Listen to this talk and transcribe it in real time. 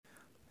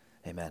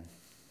Amen.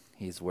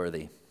 He's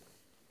worthy.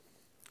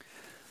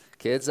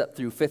 Kids up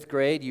through 5th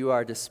grade, you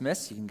are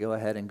dismissed. You can go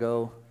ahead and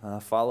go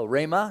follow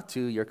Rhema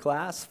to your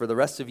class. For the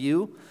rest of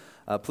you,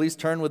 please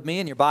turn with me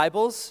in your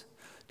Bibles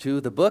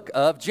to the book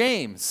of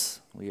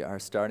James. We are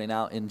starting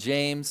out in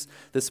James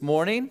this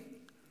morning.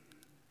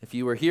 If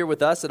you were here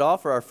with us at all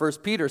for our 1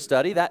 Peter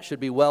study, that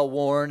should be well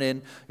worn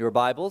in your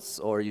Bibles,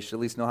 or you should at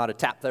least know how to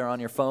tap there on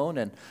your phone.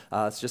 And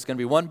it's just going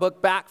to be one book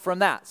back from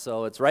that.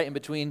 So it's right in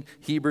between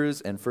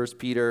Hebrews and 1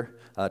 Peter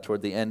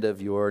toward the end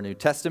of your New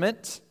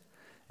Testament.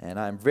 And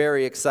I'm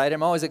very excited.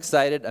 I'm always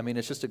excited. I mean,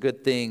 it's just a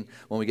good thing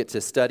when we get to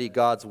study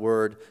God's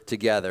Word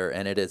together.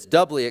 And it is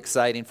doubly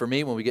exciting for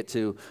me when we get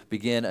to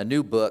begin a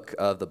new book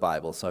of the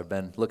Bible. So I've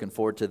been looking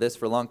forward to this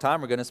for a long time.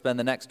 We're going to spend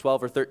the next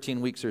 12 or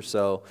 13 weeks or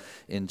so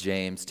in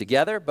James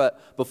together.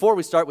 But before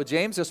we start with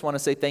James, I just want to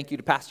say thank you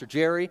to Pastor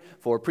Jerry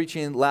for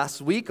preaching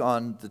last week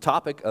on the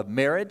topic of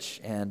marriage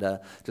and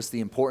just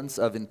the importance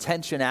of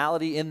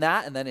intentionality in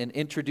that. And then in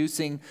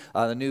introducing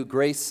the new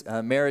Grace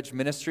Marriage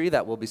Ministry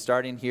that will be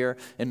starting here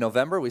in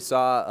November. We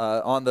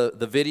saw on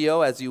the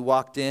video as you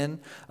walked in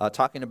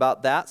talking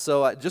about that.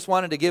 So I just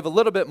wanted to give a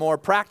little bit more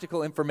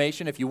practical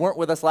information if you weren't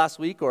with us last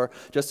week, or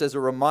just as a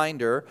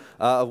reminder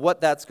of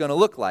what that's going to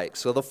look like.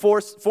 So the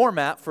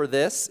format for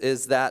this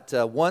is that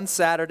one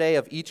Saturday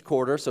of each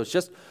quarter. So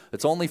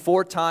it's only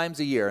 4 times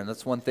a year, and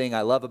that's one thing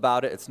I love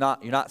about it.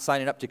 You're not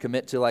signing up to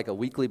commit to like a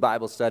weekly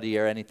Bible study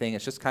or anything.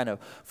 It's just kind of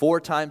 4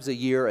 times a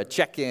year, a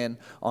check-in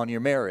on your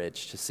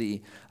marriage to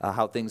see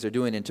how things are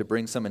doing and to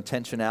bring some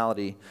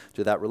intentionality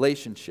to that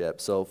relationship.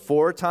 So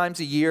 4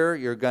 times a year,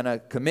 you're going to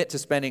commit to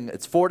spending,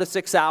 it's 4 to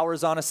 6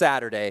 hours on a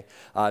Saturday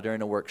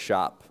during a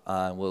workshop.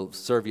 We'll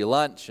serve you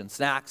lunch and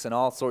snacks and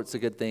all sorts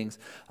of good things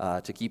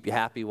to keep you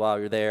happy while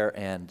you're there.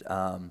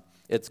 And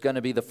it's going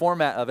to be the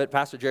format of it.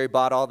 Pastor Jerry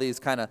bought all these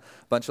kind of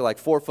bunch of like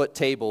 4-foot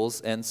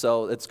tables. And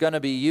so it's going to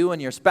be you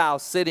and your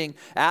spouse sitting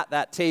at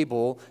that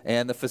table,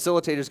 and the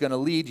facilitator is going to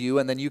lead you.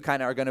 And then you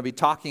kind of are going to be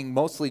talking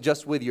mostly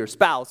just with your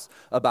spouse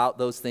about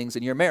those things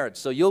in your marriage.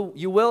 So you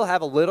will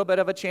have a little bit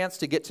of a chance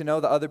to get to know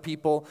the other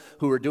people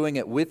who are doing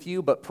it with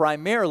you. But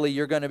primarily,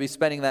 you're going to be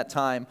spending that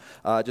time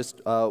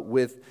just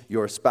with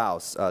your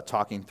spouse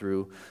talking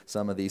through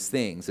some of these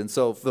things. And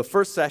so the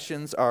first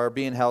sessions are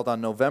being held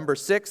on November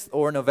 6th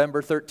or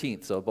November 13th.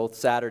 So both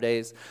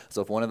Saturdays.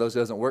 So if one of those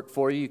doesn't work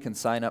for you, you can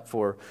sign up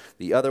for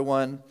the other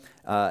one.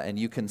 And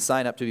you can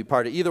sign up to be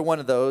part of either one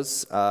of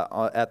those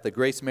at the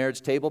Grace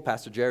Marriage table.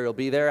 Pastor Jerry will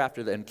be there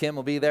and Kim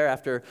will be there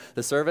after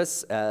the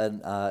service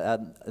and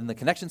in the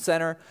Connection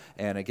Center,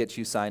 and it gets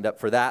you signed up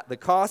for that. The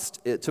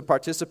cost to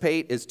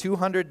participate is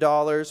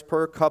 $200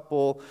 per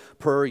couple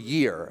per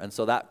year, and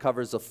so that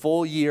covers a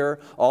full year,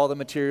 all the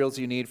materials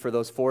you need for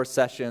those 4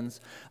 sessions,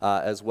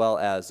 as well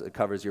as it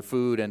covers your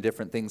food and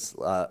different things,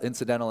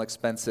 incidental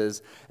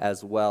expenses,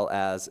 as well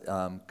as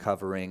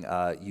covering,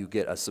 you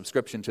get a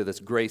subscription to this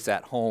Grace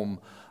at Home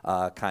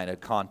kind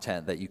of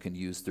content that you can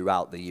use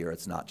throughout the year.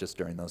 It's not just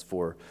during those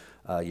 4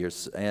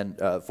 years and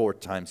 4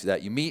 times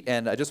that you meet.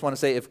 And I just want to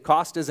say, if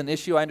cost is an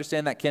issue, I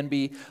understand that can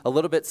be a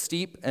little bit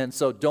steep, and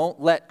so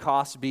don't let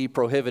cost be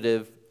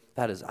prohibitive.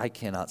 That is, I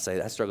cannot say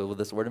that. I struggled with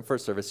this word in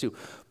first service too.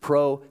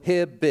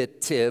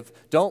 Prohibitive.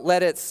 Don't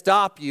let it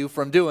stop you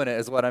from doing it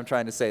is what I'm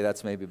trying to say.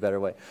 That's maybe a better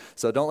way.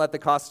 So don't let the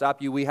cost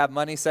stop you. We have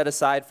money set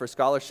aside for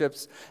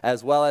scholarships,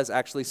 as well as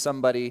actually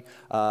somebody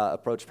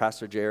approached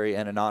Pastor Jerry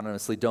and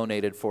anonymously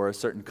donated for a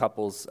certain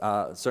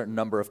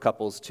number of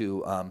couples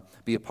to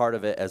be a part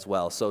of it as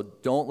well. So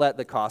don't let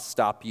the cost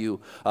stop you.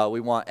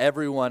 We want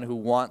everyone who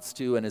wants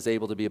to and is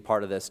able to be a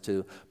part of this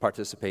to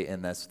participate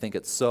in this. I think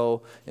it's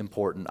so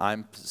important.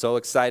 I'm so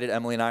excited.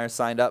 Emily and I are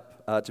signed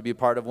up to be a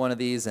part of one of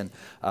these, and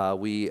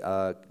we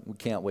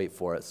can't wait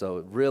for it.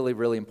 So really,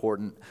 really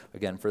important,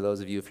 again, for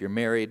those of you, if you're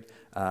married,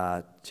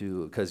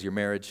 because your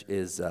marriage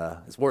is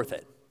worth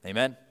it.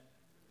 Amen?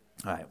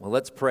 All right, well,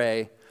 let's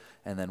pray,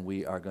 and then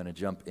we are going to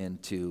jump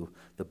into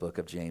the book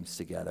of James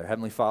together.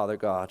 Heavenly Father,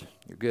 God,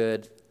 you're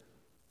good.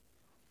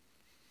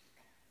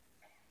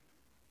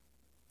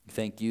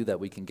 Thank you that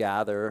we can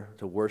gather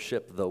to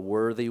worship the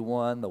worthy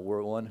one, the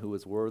one who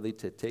is worthy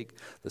to take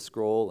the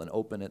scroll and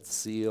open its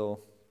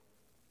seal,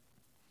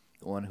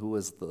 the one who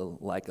is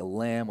like a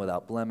lamb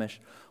without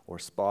blemish or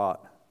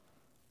spot,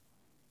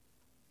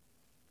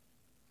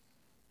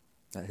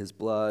 that his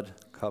blood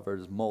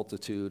covers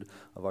multitude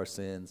of our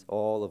sins.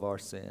 All of our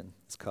sin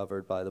is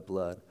covered by the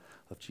blood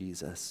of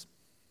Jesus.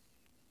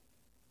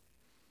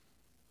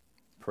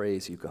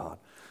 Praise you, God.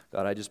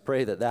 God, I just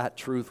pray that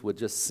truth would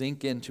just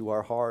sink into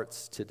our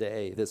hearts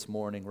today, this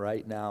morning,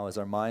 right now, as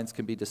our minds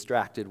can be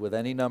distracted with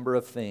any number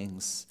of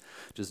things.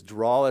 Just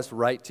draw us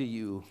right to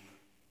you.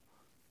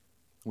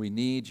 We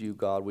need you,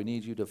 God. We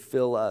need you to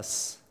fill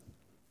us.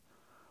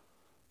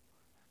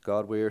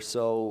 God, we are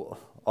so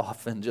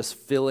often just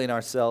filling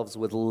ourselves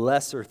with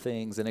lesser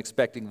things and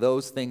expecting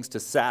those things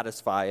to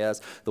satisfy us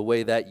the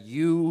way that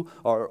you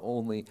are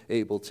only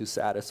able to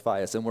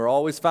satisfy us. And we're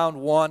always found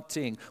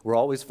wanting. We're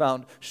always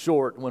found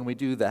short when we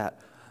do that,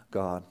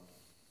 God.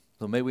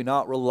 So may we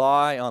not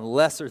rely on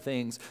lesser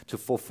things to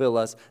fulfill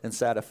us and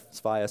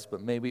satisfy us,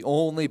 but may we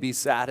only be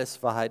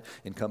satisfied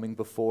in coming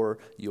before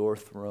your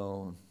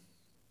throne.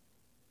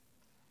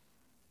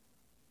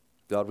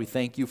 God, we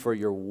thank you for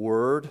your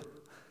word.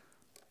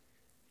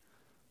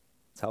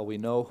 It's how we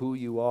know who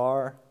you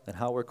are and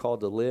how we're called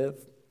to live.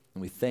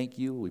 And we thank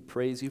you, we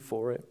praise you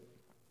for it.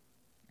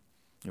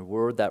 Your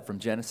word that from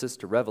Genesis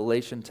to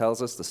Revelation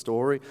tells us the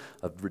story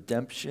of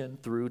redemption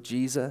through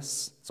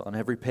Jesus. It's on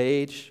every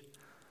page.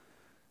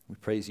 We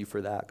praise you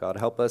for that. God,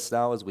 help us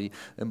now as we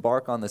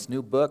embark on this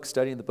new book,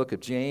 studying the book of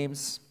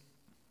James.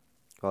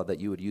 God, that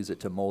you would use it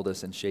to mold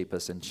us and shape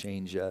us and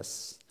change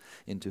us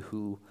into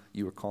who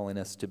you are calling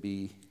us to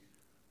be.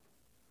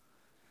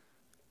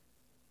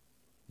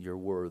 You're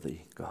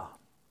worthy, God.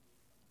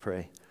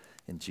 Pray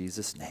in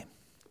Jesus' name.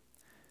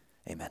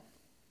 Amen.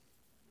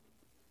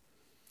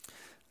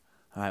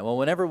 All right, well,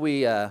 whenever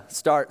we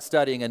start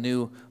studying a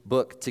new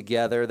book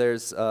together,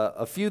 there's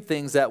a few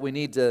things that we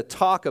need to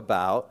talk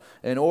about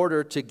in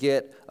order to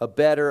get a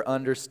better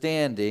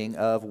understanding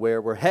of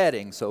where we're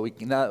heading. So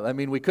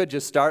we could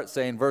just start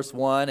saying verse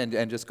 1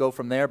 and just go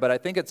from there, but I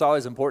think it's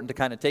always important to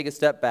kind of take a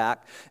step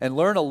back and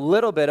learn a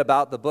little bit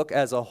about the book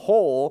as a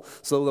whole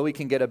so that we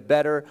can get a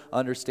better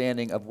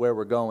understanding of where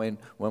we're going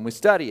when we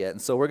study it.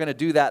 And so we're going to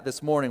do that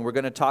this morning. We're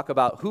going to talk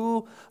about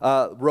who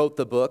wrote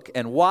the book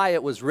and why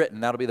it was written.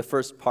 That'll be the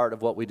first part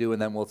of what we do,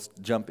 and then we'll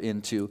jump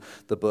into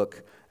the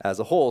book as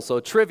a whole. So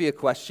a trivia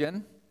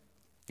question.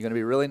 You're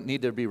going to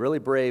need to be really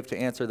brave to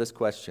answer this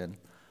question.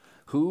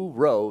 Who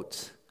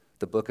wrote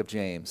the book of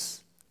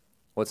James?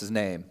 What's his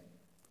name?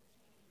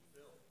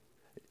 Bill.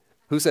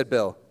 Who said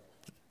Bill?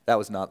 That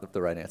was not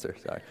the right answer.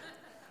 Sorry.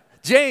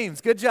 James,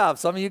 good job.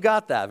 Some of you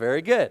got that.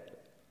 Very good.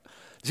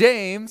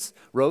 James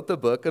wrote the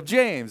book of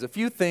James. A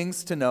few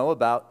things to know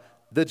about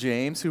the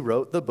James who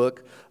wrote the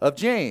book of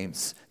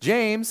James.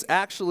 James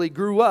actually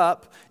grew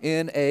up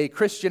in a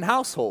Christian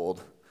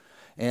household.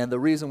 And the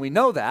reason we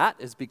know that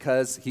is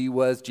because he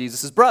was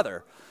Jesus'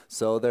 brother.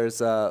 So there's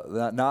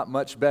not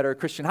much better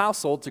Christian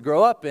household to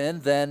grow up in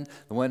than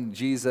when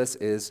Jesus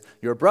is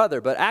your brother.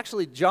 But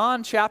actually,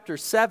 John chapter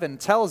 7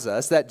 tells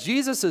us that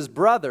Jesus'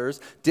 brothers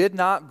did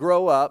not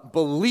grow up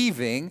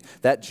believing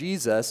that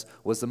Jesus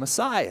was the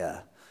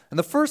Messiah. And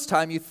the first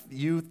time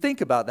you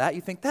think about that,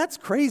 you think, that's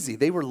crazy.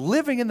 They were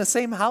living in the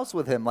same house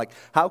with him. Like,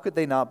 how could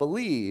they not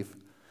believe?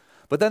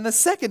 But then the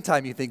second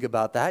time you think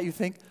about that, you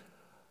think,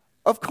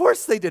 of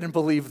course they didn't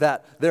believe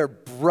that their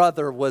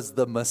brother was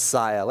the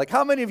Messiah. Like,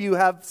 how many of you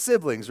have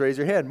siblings? Raise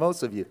your hand,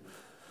 most of you.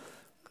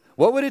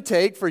 What would it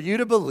take for you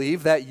to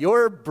believe that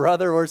your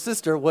brother or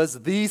sister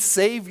was the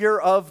Savior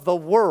of the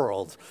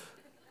world?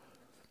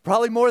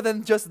 Probably more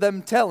than just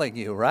them telling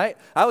you, right?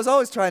 I was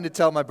always trying to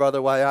tell my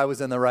brother why I was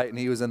in the right and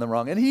he was in the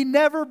wrong, and he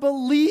never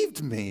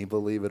believed me,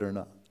 believe it or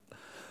not.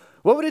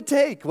 What would it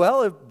take?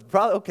 Well,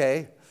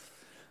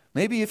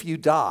 maybe if you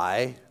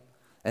die,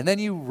 and then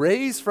you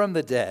raise from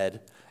the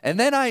dead, and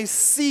then I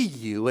see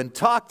you and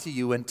talk to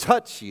you and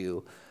touch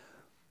you,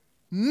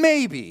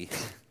 maybe.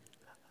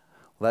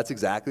 Well, that's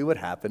exactly what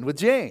happened with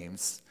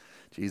James.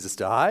 Jesus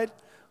died,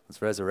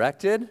 was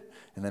resurrected,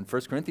 and then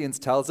 1 Corinthians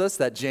tells us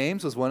that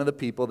James was one of the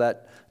people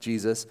that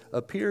Jesus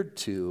appeared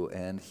to,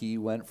 and he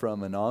went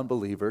from a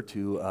non-believer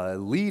to a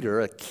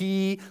leader, a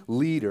key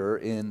leader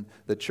in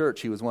the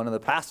church. He was one of the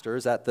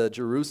pastors at the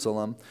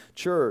Jerusalem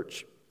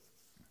church.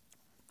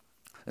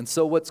 And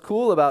so what's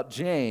cool about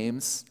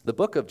James, the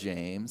book of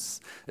James,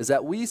 is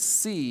that we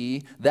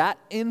see that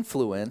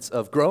influence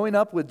of growing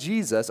up with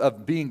Jesus,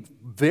 of being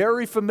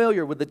very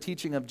familiar with the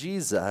teaching of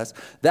Jesus.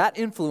 That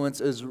influence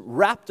is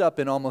wrapped up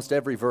in almost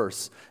every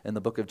verse in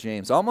the book of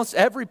James. Almost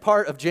every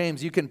part of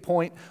James you can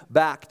point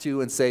back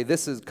to and say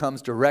this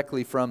comes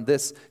directly from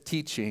this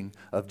teaching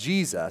of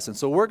Jesus. And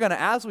so we're going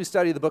to, as we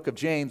study the book of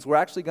James, we're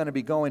actually going to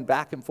be going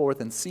back and forth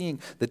and seeing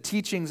the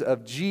teachings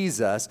of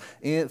Jesus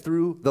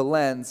through the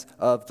lens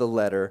of the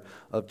letter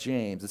of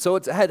James. And so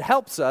it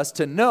helps us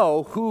to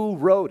know who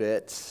wrote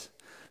it,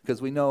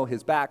 because we know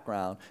his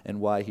background and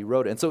why he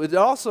wrote it. And so it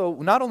also,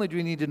 not only do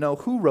we need to know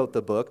who wrote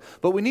the book,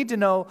 but we need to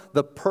know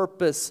the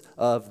purpose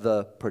of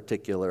the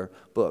particular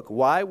book.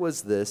 Why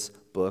was this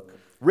book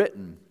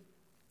written?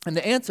 And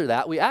to answer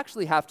that, we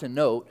actually have to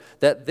note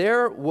that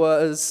there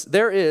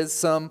is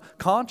some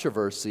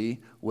controversy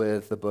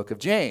with the book of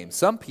James.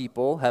 Some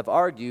people have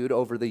argued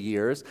over the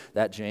years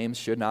that James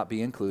should not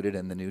be included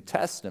in the New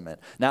Testament.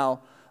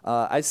 Now,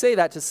 I say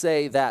that to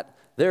say that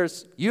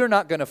you're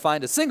not going to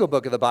find a single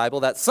book of the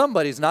Bible that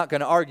somebody's not going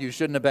to argue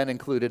shouldn't have been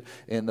included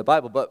in the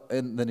Bible, but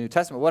in the New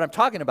Testament. What I'm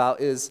talking about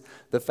is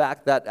the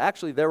fact that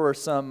actually there were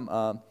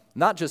some,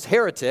 not just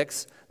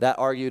heretics, that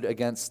argued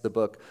against the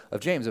book of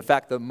James. In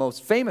fact, the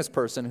most famous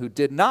person who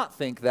did not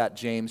think that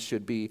James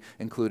should be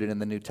included in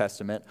the New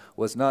Testament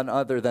was none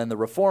other than the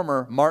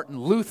reformer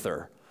Martin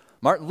Luther.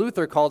 Martin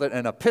Luther called it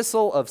an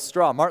epistle of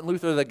straw. Martin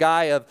Luther, the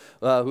guy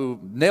who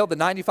nailed the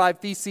 95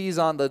 Theses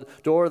on the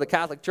door of the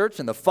Catholic Church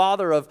and the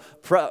father of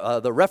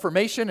the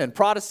Reformation and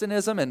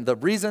Protestantism and the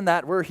reason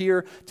that we're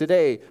here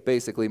today,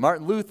 basically.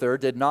 Martin Luther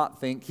did not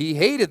think, he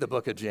hated the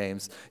book of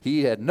James.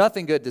 He had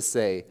nothing good to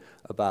say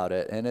about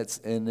it. And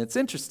it's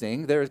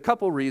interesting. There are a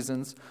couple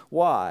reasons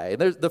why.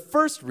 The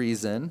first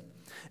reason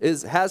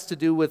has to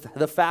do with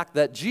the fact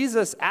that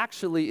Jesus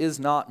actually is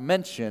not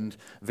mentioned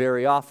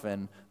very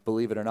often,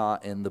 believe it or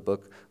not, in the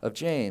book of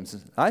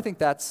James. I think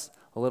that's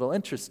a little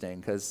interesting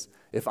because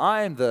if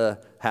I'm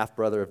the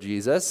half-brother of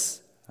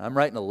Jesus, I'm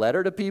writing a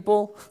letter to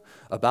people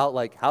about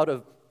like how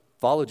to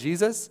follow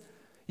Jesus,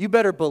 you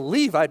better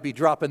believe I'd be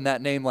dropping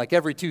that name like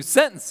every 2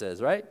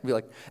 sentences, right? Be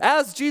like,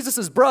 as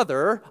Jesus'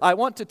 brother, I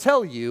want to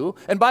tell you,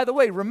 and by the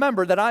way,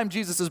 remember that I'm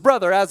Jesus'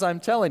 brother as I'm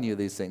telling you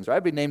these things, right?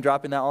 I'd be name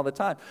dropping that all the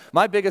time.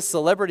 My biggest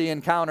celebrity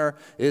encounter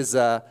is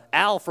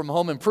Al from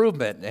Home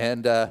Improvement,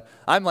 and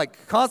I'm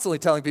like constantly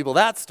telling people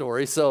that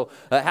story, so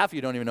half of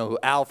you don't even know who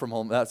Al from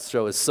Home, that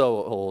show is so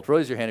old.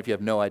 Raise your hand if you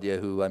have no idea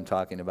who I'm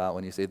talking about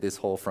when you say this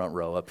whole front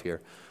row up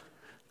here,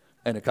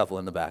 and a couple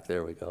in the back,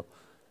 there we go.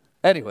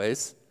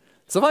 Anyways,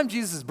 so if I'm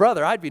Jesus'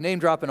 brother, I'd be name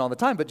dropping all the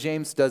time, but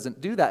James doesn't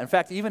do that. In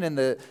fact, even in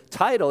the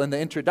title, in the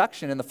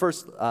introduction, in the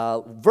first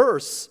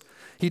verse,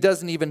 he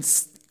doesn't even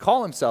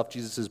call himself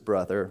Jesus'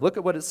 brother. Look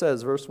at what it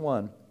says, verse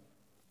 1.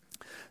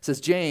 It says,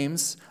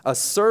 James, a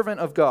servant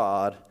of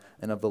God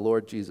and of the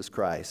Lord Jesus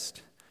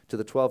Christ, to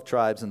the 12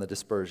 tribes in the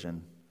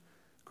dispersion,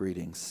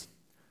 greetings.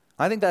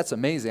 I think that's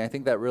amazing. I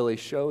think that really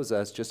shows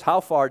us just how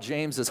far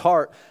James's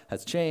heart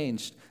has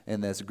changed in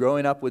this,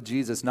 growing up with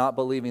Jesus, not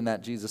believing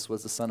that Jesus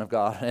was the Son of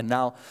God, and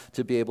now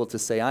to be able to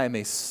say, I am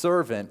a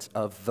servant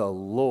of the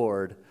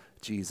Lord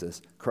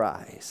Jesus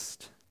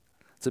Christ.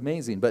 It's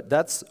amazing. But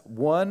that's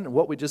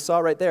what we just saw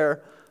right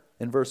there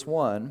in verse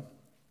 1,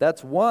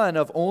 that's one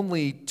of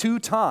only 2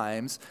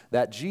 times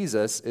that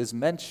Jesus is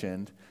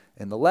mentioned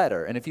in the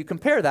letter. And if you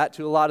compare that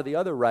to a lot of the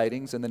other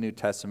writings in the New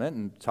Testament,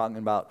 and talking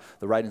about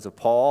the writings of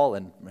Paul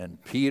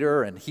and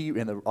Peter and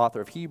the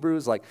author of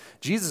Hebrews, like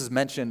Jesus is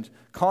mentioned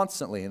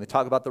constantly, and they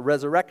talk about the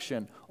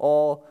resurrection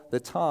all the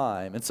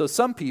time. And so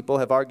some people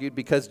have argued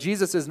because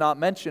Jesus is not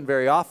mentioned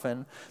very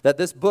often, that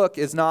this book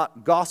is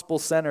not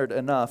gospel-centered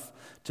enough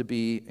to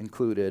be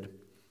included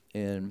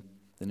in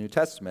the New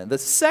Testament. The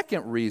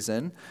second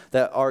reason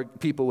that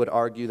people would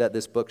argue that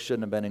this book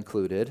shouldn't have been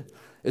included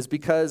is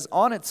because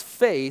on its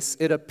face,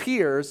 it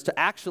appears to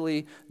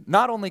actually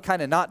not only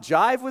kind of not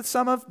jive with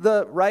some of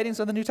the writings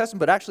of the New Testament,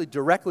 but actually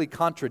directly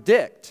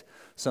contradict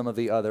some of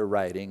the other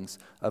writings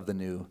of the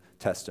New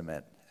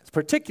Testament. It's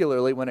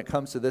particularly when it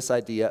comes to this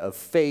idea of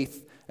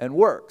faith and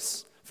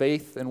works.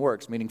 Faith and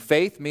works, meaning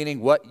faith meaning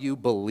what you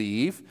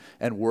believe,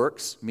 and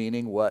works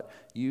meaning what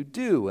you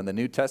do. And the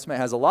New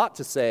Testament has a lot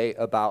to say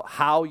about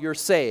how you're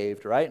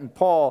saved, right? And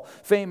Paul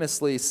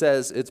famously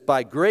says it's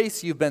by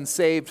grace you've been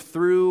saved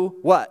through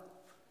what?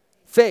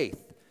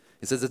 Faith.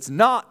 He says it's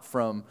not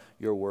from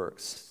your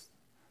works.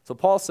 So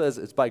Paul says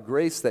it's by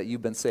grace that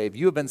you've been saved.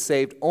 You have been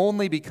saved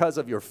only because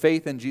of your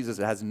faith in Jesus.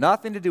 It has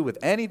nothing to do with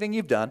anything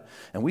you've done.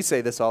 And we say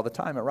this all the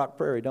time at Rock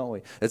Prairie, don't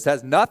we? It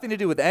has nothing to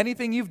do with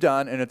anything you've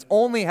done, and it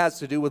only has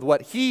to do with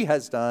what he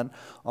has done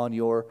on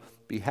your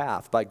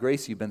behalf. By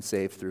grace you've been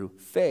saved through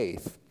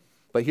faith.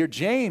 But here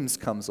James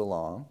comes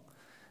along,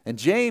 and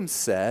James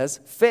says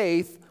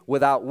faith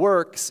without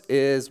works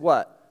is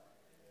what?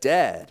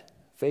 Dead.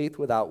 Faith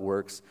without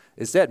works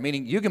is dead,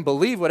 meaning you can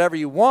believe whatever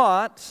you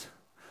want,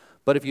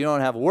 but if you don't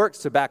have works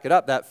to back it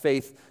up, that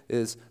faith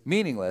is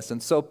meaningless.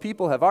 And so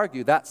people have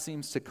argued that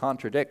seems to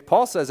contradict.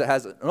 Paul says it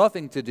has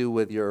nothing to do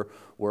with your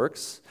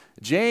works.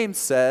 James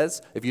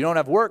says if you don't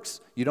have works,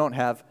 you don't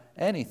have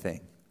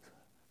anything.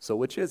 So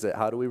which is it?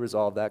 How do we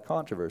resolve that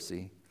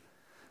controversy?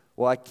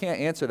 Well, I can't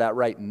answer that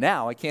right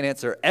now. I can't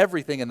answer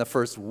everything in the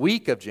first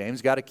week of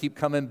James. Got to keep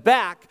coming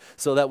back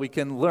so that we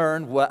can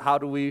learn how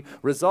do we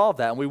resolve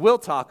that. And we will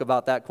talk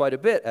about that quite a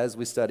bit as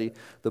we study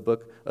the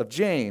book of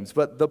James.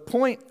 But the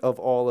point of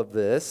all of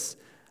this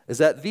is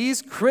that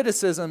these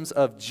criticisms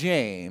of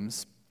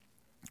James,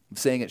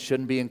 saying it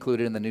shouldn't be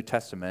included in the New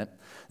Testament,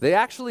 they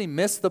actually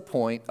miss the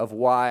point of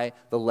why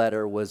the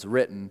letter was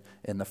written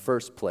in the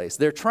first place.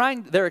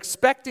 They're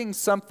expecting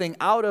something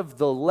out of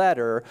the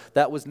letter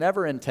that was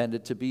never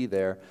intended to be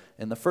there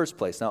in the first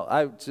place. Now,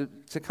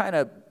 to kind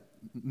of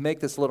make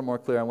this a little more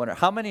clear, I wonder,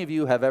 how many of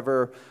you have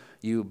ever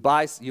you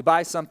buy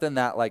something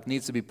that like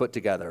needs to be put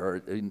together,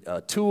 or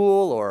a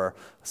tool or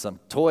some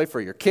toy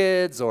for your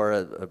kids or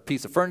a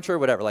piece of furniture,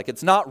 whatever. Like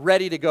it's not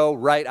ready to go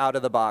right out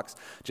of the box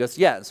just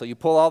yet. So you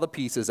pull all the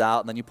pieces out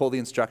and then you pull the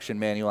instruction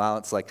manual out.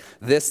 It's like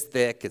this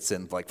thick. It's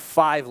in like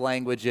 5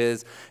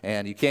 languages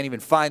and you can't even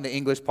find the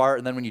English part.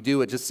 And then when you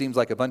do, it just seems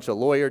like a bunch of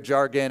lawyer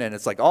jargon and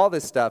it's like all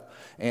this stuff.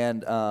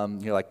 And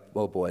you're like,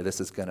 oh boy, this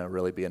is going to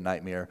really be a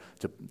nightmare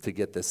to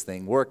get this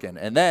thing working.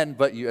 And then,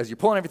 as you're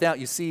pulling everything out,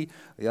 you see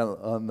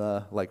on the,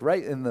 like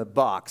right in the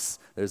box,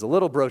 there's a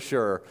little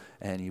brochure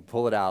and you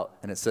pull it out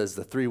and it says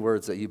the 3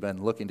 words that you've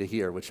been looking to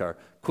hear, which are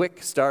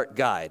quick start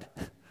guide.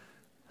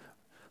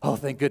 Oh,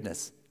 thank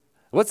goodness.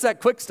 What's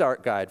that quick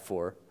start guide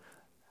for?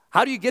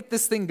 How do you get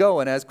this thing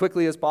going as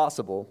quickly as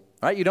possible?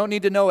 Right? You don't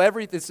need to know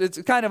everything.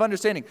 It's kind of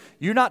understanding.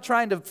 You're not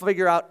trying to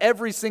figure out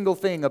every single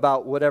thing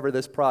about whatever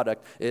this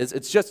product is.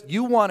 It's just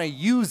you want to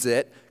use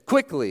it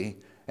quickly,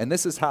 and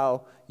this is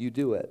how you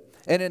do it.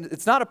 And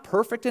it's not a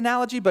perfect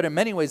analogy, but in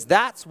many ways,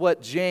 that's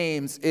what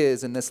James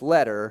is in this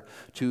letter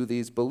to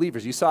these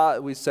believers. You saw,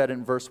 we said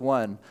in verse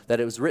 1, that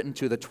it was written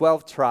to the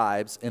 12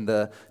 tribes in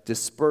the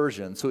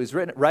dispersion. So he's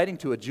writing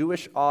to a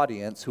Jewish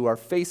audience who are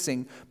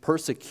facing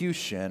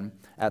persecution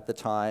at the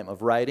time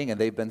of writing, and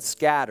they've been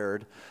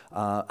scattered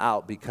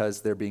out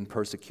because they're being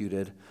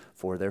persecuted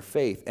for their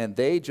faith. And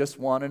they just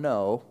want to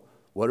know,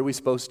 what are we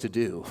supposed to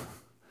do?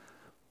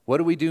 What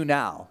do we do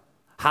now?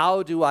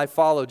 How do I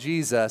follow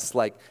Jesus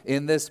like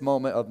in this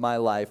moment of my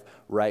life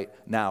right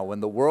now?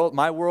 When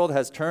my world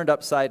has turned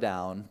upside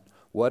down,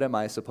 what am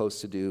I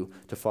supposed to do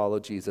to follow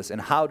Jesus? And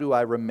how do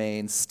I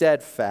remain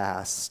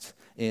steadfast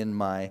in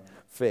my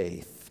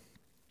faith?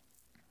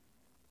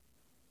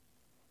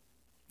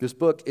 This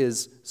book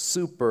is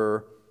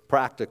super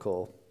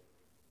practical,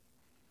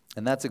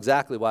 and that's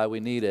exactly why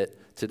we need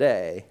it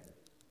today.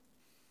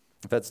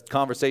 I've had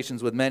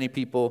conversations with many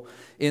people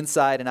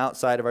inside and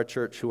outside of our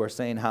church who are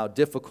saying how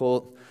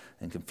difficult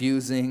and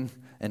confusing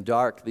and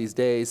dark these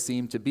days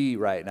seem to be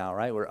right now,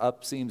 right? Where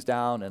up seems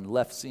down and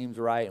left seems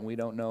right, and we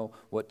don't know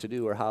what to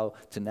do or how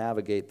to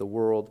navigate the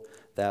world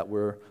that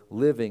we're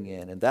living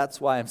in. And that's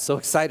why I'm so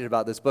excited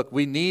about this book.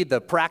 We need the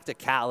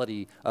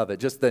practicality of it,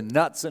 just the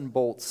nuts and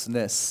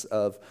boltsness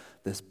of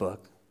this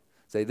book.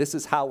 Say, this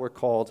is how we're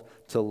called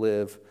to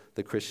live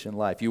the Christian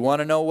life. You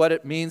want to know what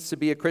it means to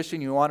be a Christian?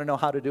 You want to know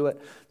how to do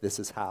it? This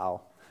is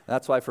how.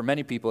 That's why for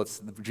many people,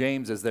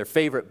 James is their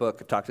favorite book.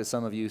 I've talked to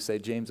some of you who say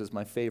James is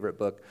my favorite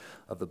book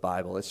of the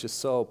Bible. It's just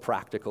so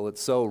practical.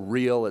 It's so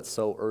real. It's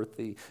so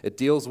earthy. It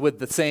deals with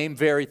the same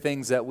very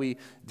things that we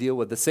deal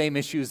with, the same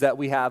issues that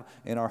we have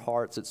in our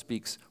hearts. It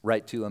speaks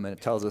right to them, and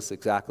it tells us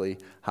exactly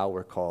how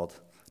we're called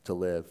to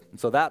live. And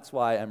so that's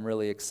why I'm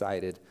really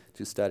excited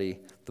to study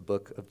the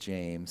book of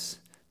James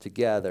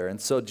together.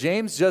 And so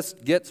James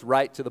just gets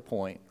right to the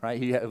point,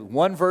 right? He has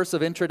one verse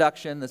of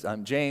introduction.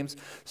 I'm James,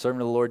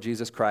 servant of the Lord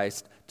Jesus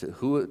Christ, to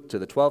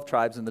the 12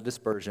 tribes in the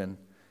dispersion.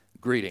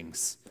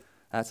 Greetings.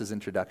 That's his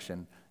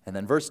introduction. And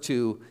then verse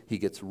 2, he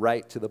gets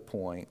right to the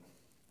point.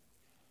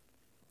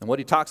 And what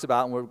he talks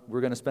about, and we're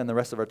going to spend the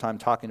rest of our time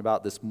talking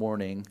about this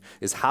morning,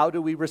 is how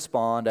do we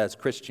respond as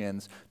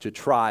Christians to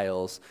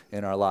trials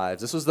in our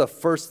lives. This was the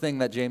first thing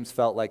that James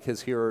felt like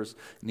his hearers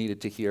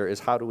needed to hear, is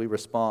how do we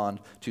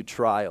respond to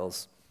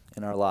trials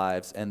in our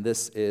lives. And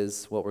this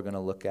is what we're going to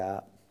look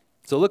at.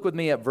 So look with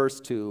me at verse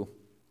 2.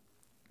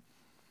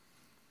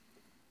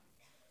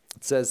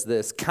 It says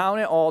this: "Count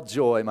it all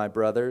joy, my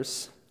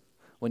brothers,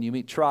 when you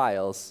meet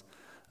trials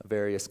of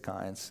various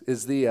kinds."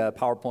 Is the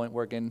PowerPoint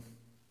working?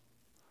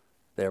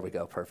 There we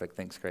go. Perfect.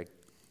 Thanks, Craig.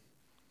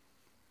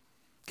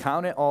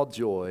 Count it all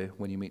joy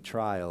when you meet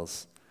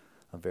trials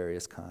of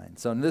various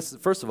kinds. So in this,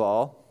 first of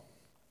all,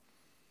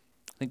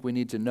 I think we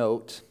need to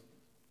note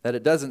that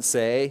it doesn't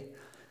say,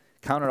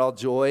 count it all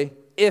joy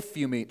if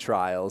you meet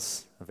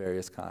trials of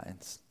various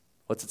kinds.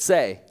 What's it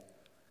say?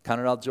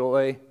 Count it all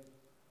joy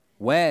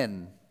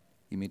when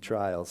you meet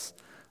trials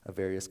of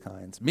various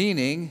kinds.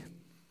 Meaning,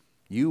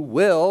 you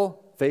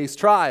will face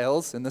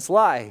trials in this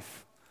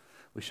life.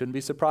 We shouldn't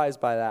be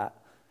surprised by that.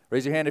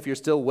 Raise your hand if you're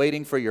still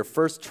waiting for your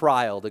first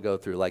trial to go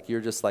through. Like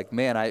you're just like,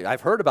 man, I've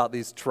heard about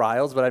these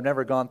trials, but I've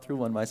never gone through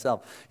one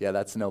myself. Yeah,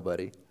 that's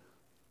nobody.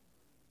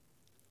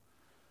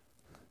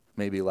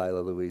 Maybe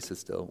Lila Louise is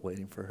still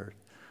waiting for her.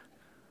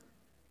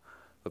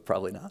 But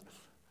probably not.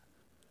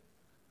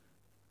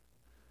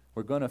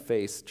 We're going to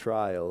face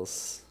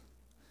trials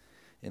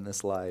in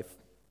this life.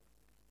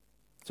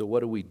 So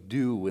what do we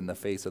do in the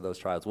face of those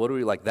trials? What do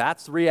we like?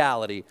 That's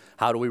reality.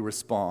 How do we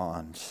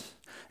respond?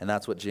 And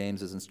that's what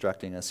James is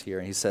instructing us here.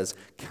 And he says,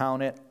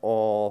 count it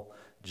all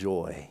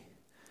joy.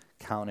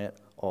 Count it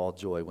all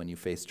joy when you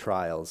face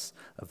trials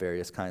of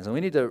various kinds. And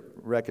we need to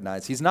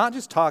recognize he's not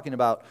just talking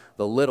about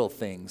the little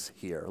things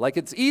here. Like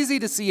it's easy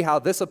to see how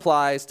this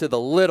applies to the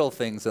little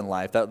things in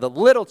life. The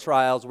little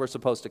trials, we're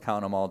supposed to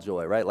count them all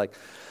joy, right? Like,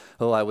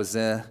 I was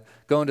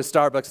going to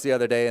Starbucks the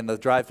other day and the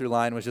drive-through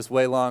line was just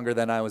way longer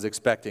than I was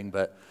expecting.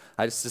 But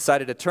I just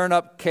decided to turn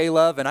up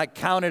K-Love and I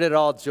counted it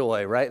all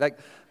joy, right? Like,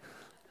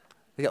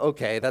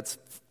 okay, that's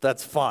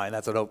fine.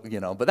 That's what,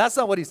 but that's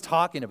not what he's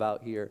talking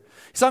about here.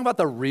 He's talking about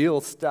the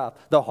real stuff,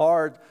 the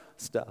hard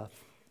stuff.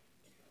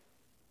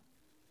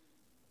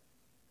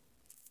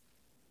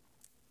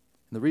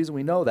 And the reason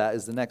we know that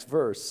is the next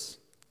verse.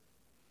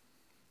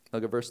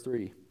 Look at verse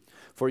 3.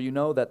 "For you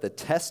know that the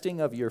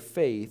testing of your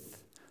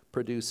faith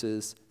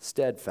produces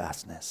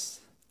steadfastness."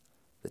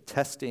 The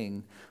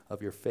testing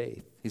of your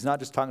faith. He's not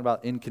just talking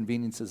about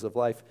inconveniences of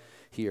life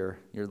here.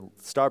 Your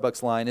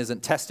Starbucks line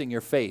isn't testing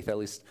your faith, at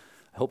least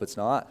I hope it's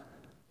not.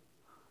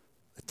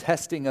 The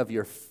testing of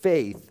your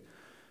faith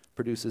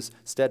produces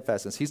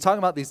steadfastness. He's talking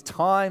about these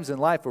times in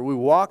life where we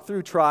walk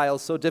through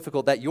trials so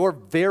difficult that your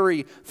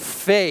very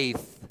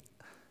faith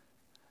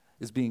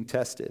is being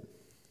tested.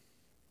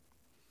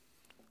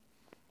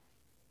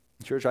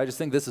 Church, I just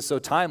think this is so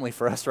timely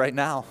for us right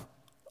now.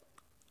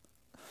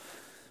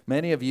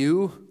 Many of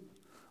you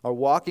are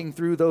walking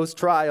through those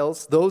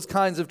trials, those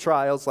kinds of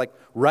trials, like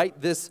right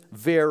this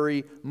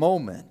very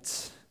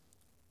moment.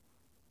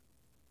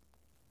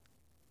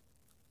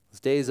 It's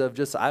days of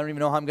just, I don't even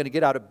know how I'm going to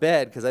get out of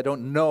bed because I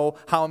don't know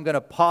how I'm going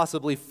to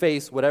possibly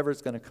face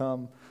whatever's going to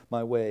come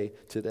my way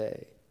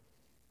today.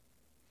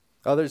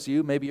 Others of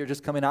you, maybe you're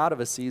just coming out of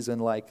a season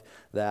like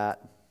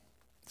that,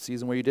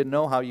 season where you didn't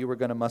know how you were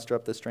going to muster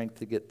up the strength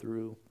to get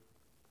through.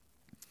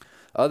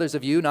 Others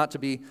of you, not to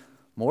be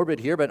morbid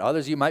here, but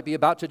others of you might be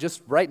about to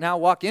just right now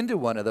walk into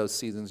one of those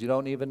seasons. You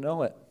don't even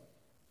know it.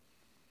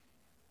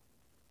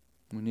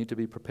 We need to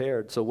be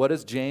prepared. So what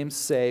does James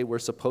say we're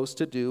supposed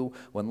to do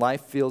when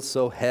life feels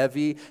so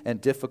heavy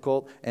and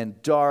difficult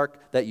and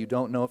dark that you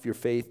don't know if your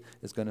faith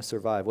is going to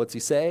survive? What's he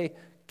say?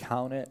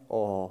 Count it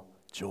all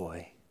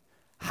joy.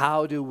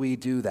 How do we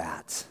do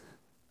that?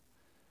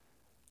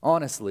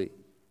 Honestly,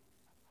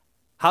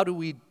 how do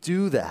we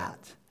do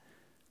that?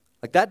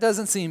 Like, that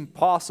doesn't seem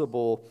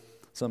possible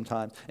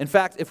sometimes. In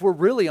fact, if we're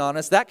really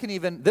honest,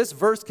 this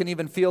verse can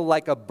even feel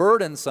like a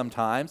burden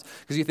sometimes,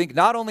 because you think,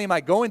 not only am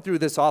I going through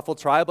this awful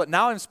trial, but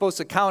now I'm supposed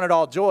to count it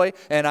all joy,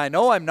 and I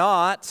know I'm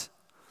not.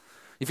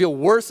 You feel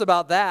worse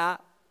about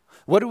that.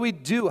 What do we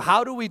do?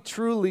 How do we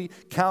truly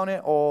count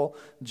it all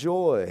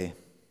joy?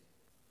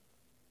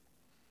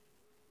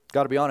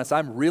 Got to be honest,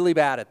 I'm really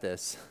bad at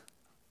this.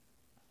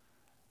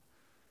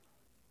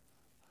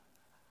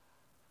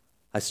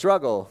 I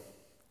struggle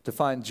to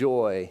find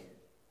joy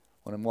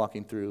when I'm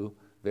walking through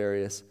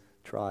various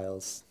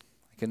trials.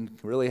 I can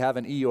really have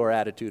an Eeyore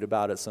attitude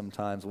about it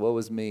sometimes. Woe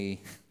is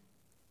me.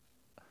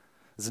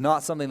 It's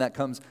not something that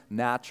comes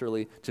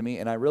naturally to me,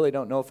 and I really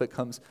don't know if it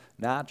comes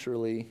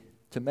naturally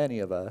to many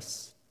of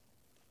us.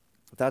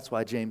 But that's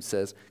why James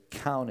says,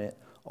 count it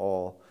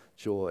all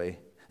joy.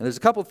 And there's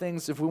a couple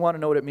things, if we want to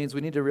know what it means, we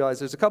need to realize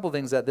there's a couple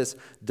things that this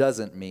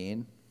doesn't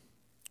mean.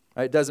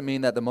 Right? It doesn't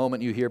mean that the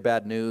moment you hear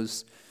bad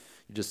news,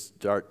 you just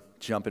start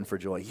jumping for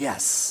joy.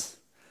 Yes,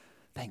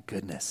 thank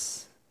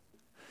goodness.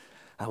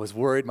 I was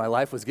worried my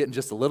life was getting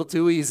just a little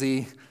too easy.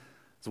 I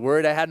was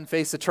worried I hadn't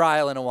faced a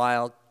trial in a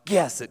while.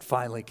 Yes, it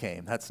finally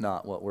came. That's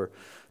not what we're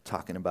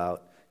talking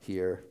about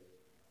here.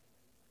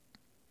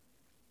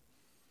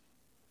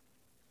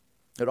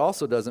 It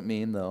also doesn't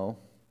mean, though,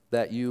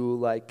 that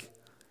you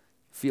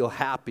feel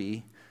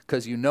happy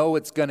because you know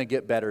it's going to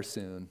get better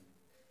soon.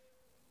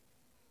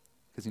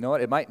 Because you know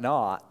what? It might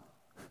not.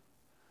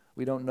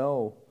 We don't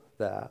know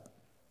that.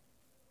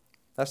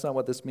 That's not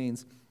what this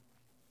means.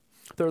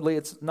 Thirdly,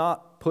 it's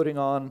not putting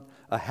on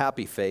a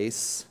happy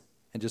face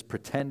and just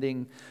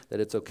pretending that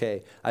it's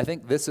okay. I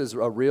think this is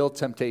a real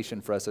temptation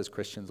for us as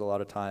Christians a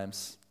lot of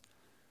times.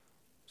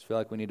 I just feel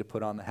like we need to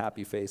put on the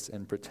happy face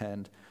and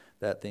pretend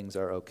that things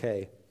are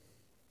okay.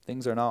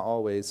 Things are not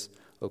always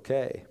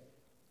okay.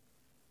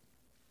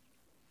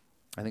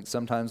 I think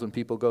sometimes when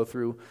people go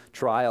through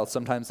trials,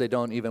 sometimes they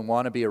don't even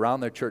want to be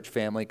around their church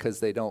family because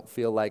they don't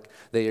feel like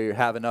they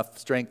have enough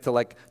strength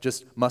to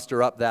just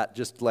muster up that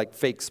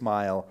fake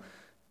smile.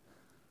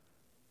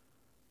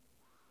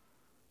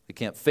 They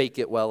can't fake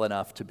it well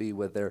enough to be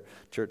with their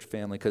church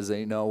family because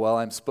they know, well,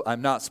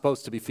 I'm not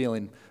supposed to be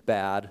feeling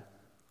bad.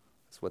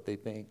 That's what they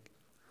think.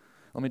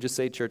 Let me just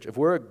say, church, if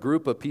we're a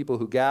group of people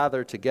who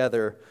gather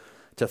together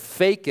to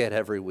fake it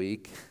every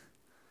week,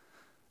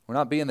 we're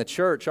not being the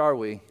church, are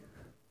we?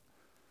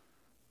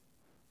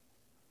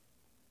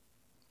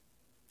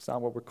 It's not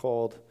what we're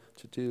called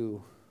to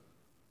do.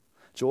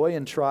 Joy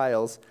in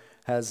trials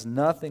has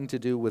nothing to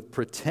do with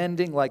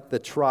pretending like the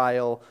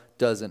trial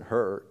doesn't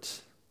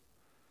hurt.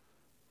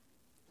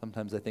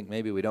 Sometimes I think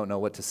maybe we don't know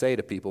what to say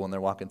to people when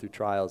they're walking through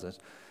trials.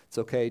 It's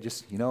okay,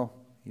 just, you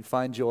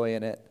find joy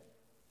in it.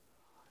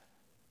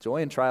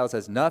 Joy in trials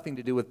has nothing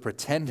to do with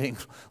pretending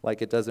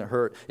like it doesn't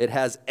hurt. It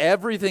has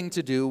everything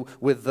to do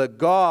with the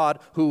God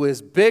who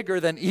is bigger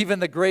than even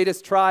the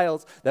greatest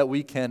trials that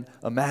we can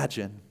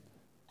imagine.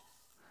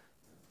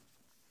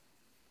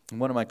 In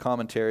one of my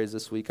commentaries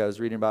this week, I was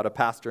reading about a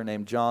pastor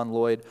named John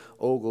Lloyd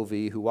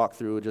Ogilvie who walked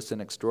through just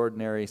an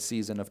extraordinary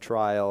season of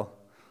trial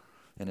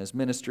in his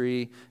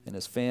ministry, in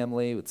his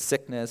family, with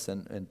sickness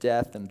and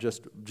death, and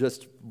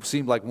just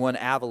seemed like one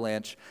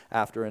avalanche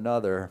after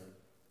another.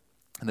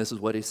 And this is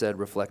what he said,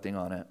 reflecting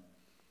on it.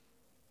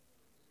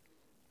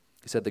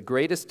 He said, "The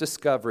greatest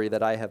discovery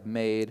that I have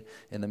made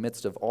in the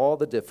midst of all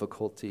the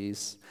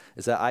difficulties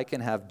is that I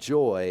can have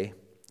joy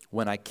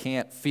when I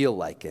can't feel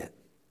like it.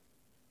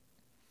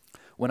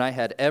 When I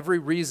had every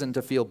reason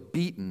to feel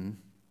beaten,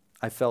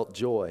 I felt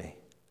joy."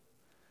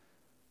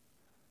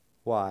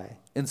 Why?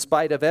 In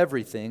spite of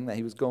everything that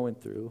he was going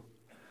through,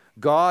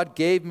 God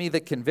gave me the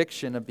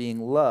conviction of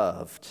being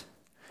loved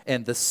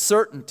and the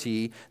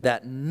certainty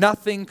that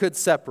nothing could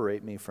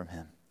separate me from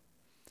him.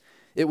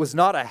 It was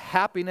not a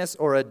happiness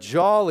or a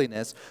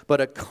jolliness, but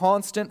a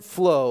constant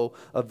flow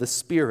of the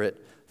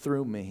Spirit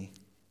through me.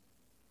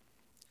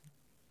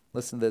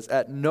 Listen to this.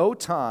 At no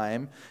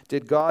time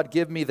did God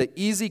give me the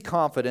easy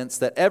confidence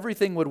that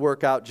everything would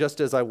work out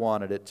just as I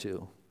wanted it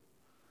to,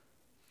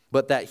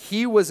 but that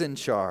he was in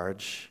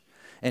charge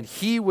and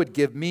he would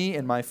give me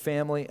and my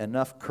family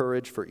enough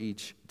courage for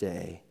each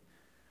day.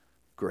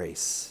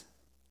 Grace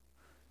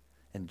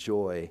and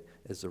joy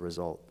is the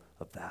result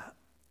of that.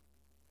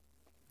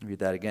 Read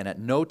that again. At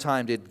no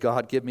time did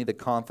God give me the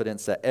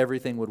confidence that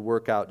everything would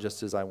work out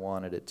just as I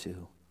wanted it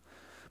to,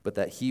 but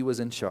that he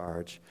was in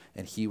charge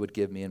and he would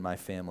give me and my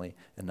family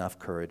enough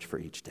courage for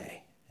each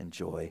day. And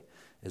joy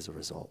is a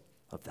result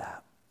of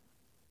that.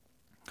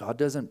 God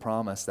doesn't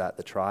promise that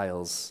the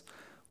trials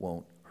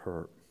won't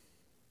hurt.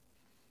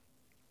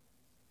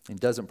 He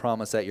doesn't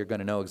promise that you're going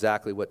to know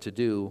exactly what to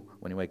do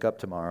when you wake up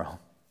tomorrow.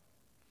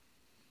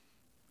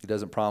 He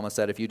doesn't promise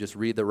that if you just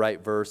read the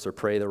right verse or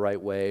pray the right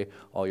way,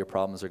 all your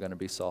problems are going to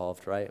be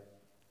solved, right?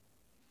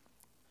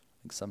 I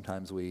think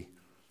sometimes we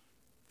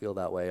feel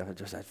that way.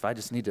 I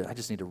just need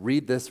to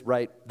read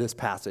this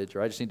passage,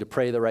 or I just need to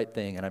pray the right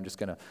thing, and I'm just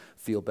going to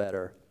feel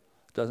better.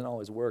 It doesn't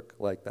always work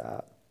like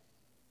that.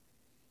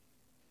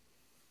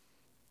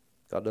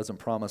 God doesn't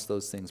promise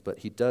those things, but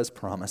he does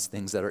promise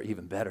things that are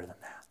even better than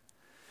that.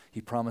 He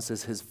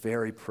promises his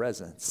very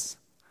presence.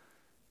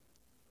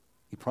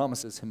 He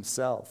promises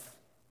himself.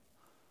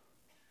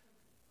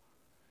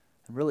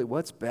 And really,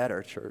 what's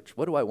better, church?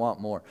 What do I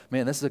want more?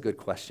 Man, this is a good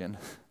question.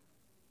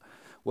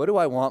 What do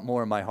I want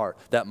more in my heart?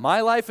 That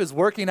my life is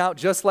working out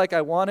just like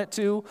I want it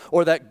to,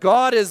 or that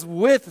God is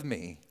with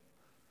me?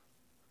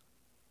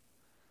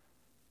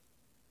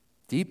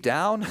 Deep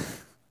down,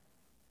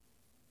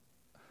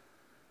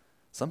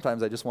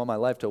 sometimes I just want my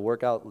life to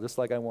work out just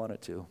like I want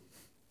it to.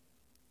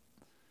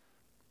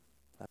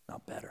 That's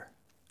not better.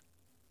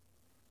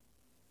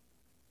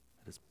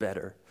 It is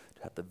better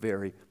to have the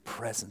very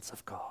presence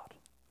of God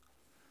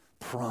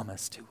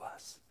promised to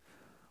us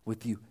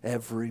with you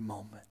every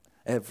moment,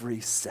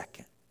 every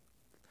second.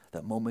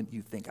 That moment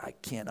you think, I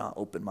cannot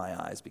open my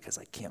eyes because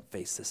I can't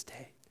face this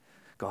day.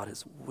 God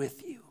is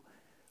with you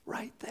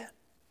right then.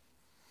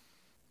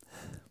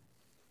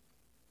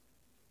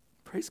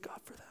 Praise God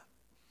for that.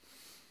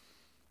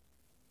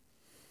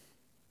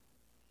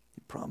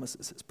 He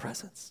promises his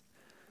presence.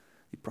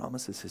 He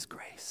promises his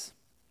grace.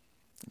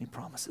 And he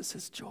promises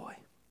his joy.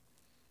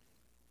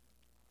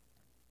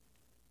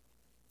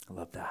 I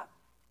love that.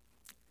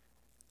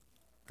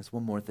 There's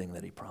one more thing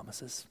that he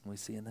promises we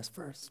see in this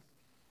verse.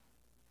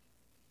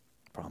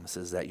 He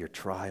promises that your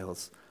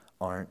trials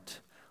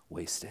aren't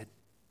wasted.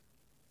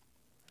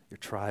 Your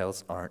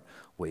trials aren't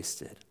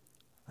wasted.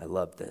 I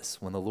love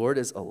this. When the Lord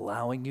is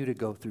allowing you to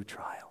go through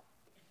trial,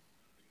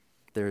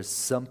 there is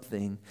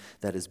something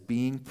that is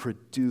being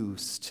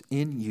produced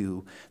in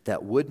you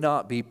that would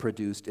not be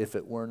produced if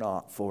it were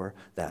not for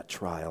that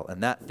trial.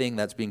 And that thing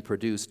that's being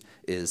produced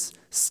is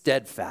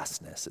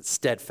steadfastness. It's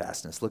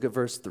steadfastness. Look at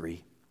verse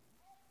 3.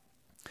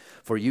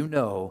 For you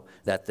know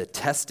that the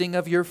testing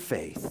of your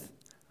faith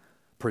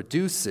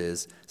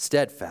produces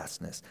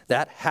steadfastness.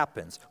 That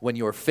happens. When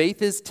your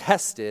faith is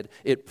tested,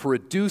 it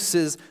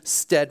produces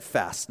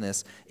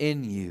steadfastness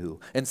in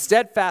you. And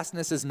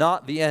steadfastness is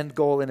not the end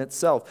goal in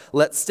itself.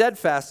 Let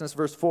steadfastness,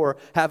 verse 4,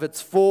 have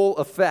its full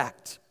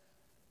effect,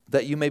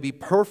 that you may be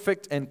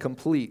perfect and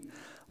complete,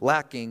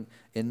 lacking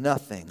in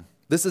nothing.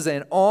 This is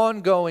an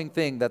ongoing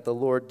thing that the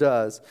Lord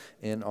does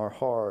in our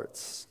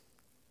hearts.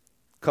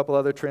 A couple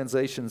other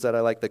translations that I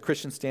like. The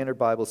Christian Standard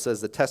Bible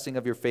says the testing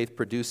of your faith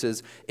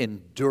produces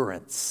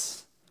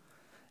endurance.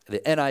 The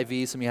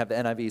NIV, some of you have the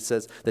NIV,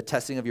 says the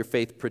testing of your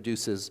faith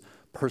produces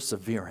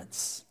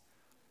perseverance,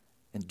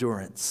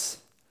 endurance,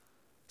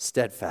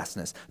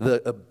 steadfastness.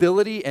 The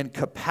ability and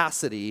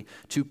capacity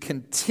to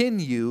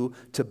continue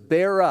to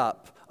bear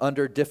up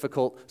under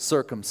difficult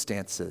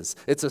circumstances.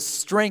 It's a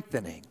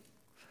strengthening.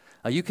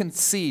 You can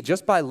see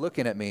just by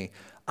looking at me,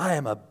 I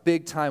am a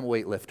big-time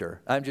weightlifter.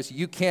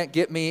 You can't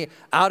get me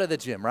out of the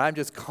gym, right? I'm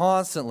just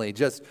constantly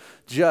just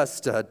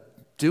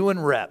doing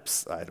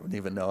reps. I don't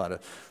even know how to.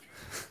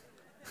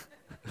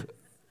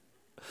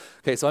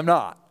 Okay, so I'm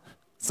not.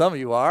 Some of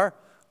you are.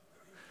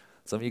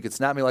 Some of you could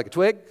snap me like a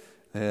twig.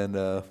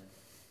 And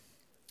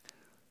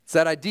it's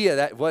that idea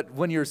that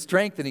when you're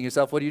strengthening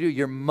yourself, what do?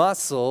 Your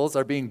muscles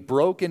are being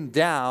broken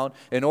down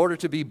in order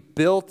to be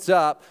built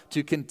up,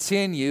 to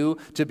continue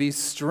to be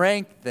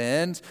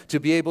strengthened, to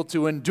be able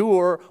to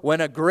endure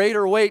when a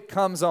greater weight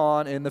comes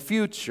on in the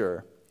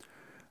future.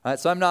 All right,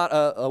 so I'm not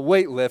a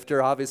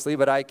weightlifter, obviously,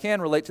 but I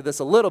can relate to this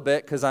a little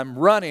bit because I'm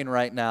running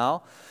right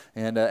now.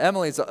 And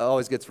Emily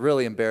always gets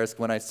really embarrassed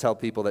when I tell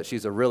people that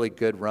she's a really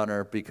good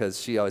runner because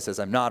she always says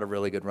I'm not a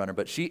really good runner,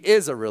 but she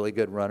is a really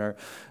good runner.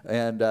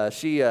 And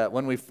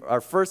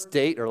our first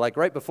date, or like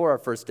right before our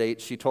first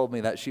date, she told me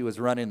that she was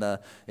running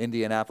the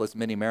Indianapolis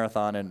mini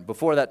marathon. And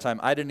before that time,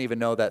 I didn't even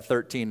know that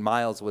 13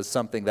 miles was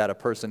something that a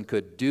person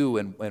could do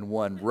in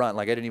one run.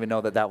 Like I didn't even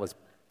know that was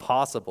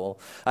possible.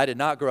 I did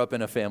not grow up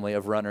in a family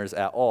of runners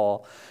at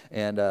all.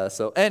 And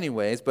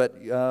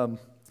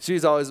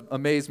she's always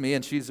amazed me,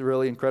 and she's a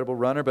really incredible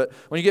runner. But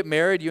when you get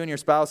married, you and your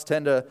spouse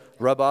tend to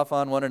rub off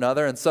on one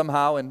another. And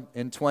somehow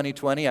in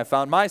 2020, I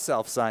found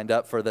myself signed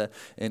up for the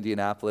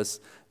Indianapolis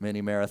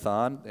mini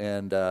marathon.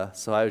 And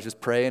so I was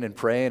just praying and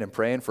praying and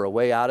praying for a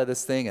way out of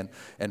this thing.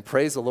 And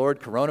praise the Lord,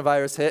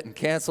 coronavirus hit and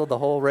canceled the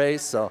whole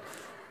race. So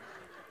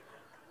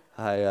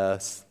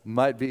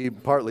Might be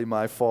partly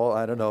my fault,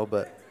 I don't know,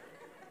 but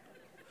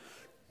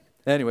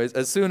anyways,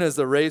 as soon as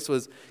the race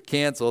was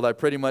canceled, I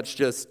pretty much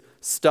just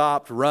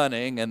stopped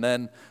running, and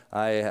then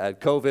I had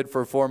COVID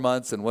for 4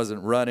 months and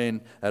wasn't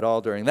running at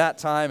all during that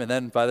time. And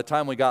then by the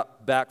time we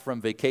got back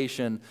from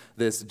vacation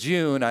this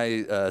June,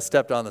 I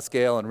stepped on the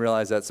scale and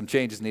realized that some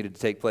changes needed to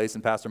take place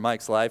in Pastor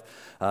Mike's life.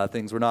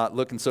 Things were not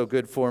looking so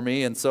good for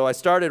me, and so I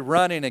started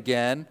running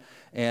again,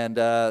 and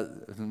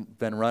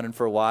been running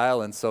for a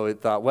while. And so I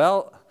thought,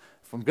 well,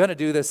 if I'm going to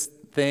do this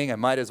thing, I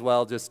might as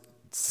well just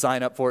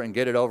sign up for it and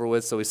get it over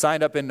with. So we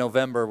signed up in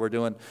November. We're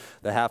doing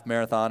the half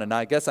marathon, and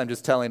I guess I'm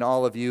just telling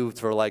all of you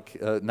for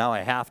now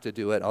I have to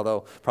do it,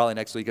 although probably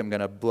next week I'm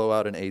going to blow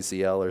out an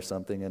ACL or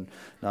something and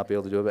not be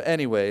able to do it. But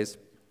anyways,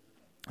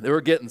 they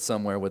were getting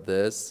somewhere with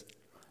this.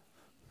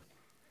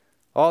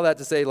 All that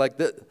to say,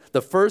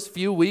 the first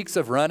few weeks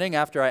of running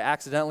after I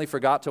accidentally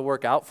forgot to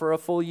work out for a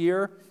full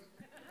year,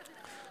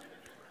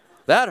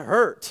 that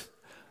hurt.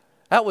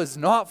 That was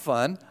not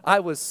fun.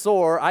 I was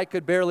sore. I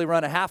could barely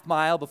run a half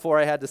mile before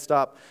I had to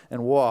stop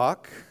and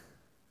walk.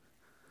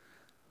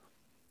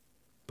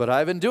 But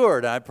I've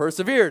endured, I've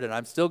persevered, and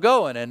I'm still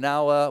going. And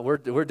now we're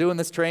doing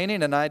this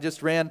training, and I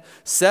just ran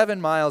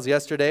 7 miles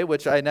yesterday,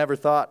 which I never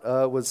thought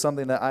was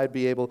something that I'd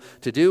be able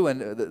to do.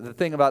 And the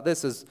thing about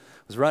this is,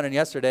 I was running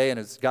yesterday, and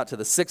it's got to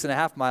the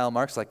 6.5 mile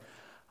mark. It's like,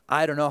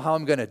 I don't know how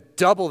I'm going to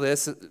double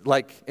this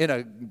in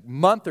a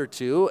month or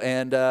two,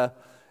 and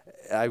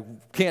I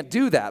can't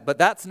do that, but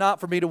that's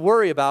not for me to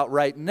worry about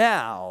right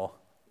now.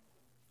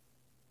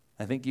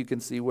 I think you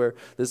can see where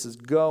this is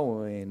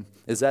going,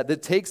 is that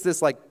it takes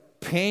this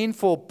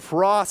painful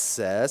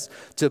process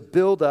to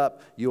build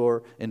up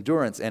your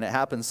endurance, and it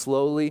happens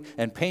slowly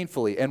and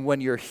painfully. And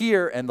when you're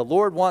here and the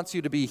Lord wants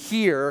you to be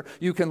here,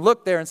 you can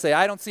look there and say,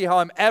 I don't see how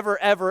I'm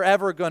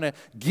ever going to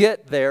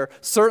get there,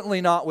 certainly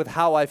not with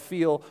how I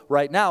feel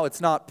right now. It's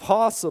not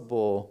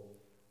possible.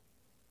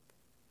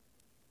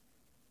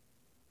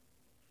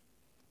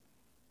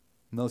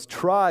 And those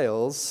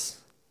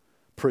trials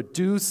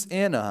produce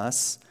in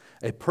us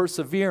a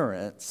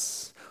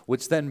perseverance,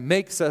 which then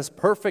makes us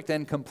perfect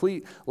and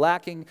complete,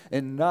 lacking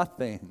in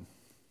nothing.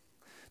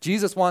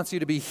 Jesus wants you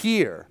to be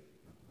here.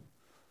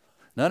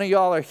 None of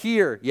y'all are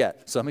here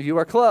yet. Some of you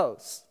are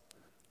close.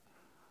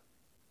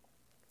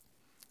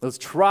 Those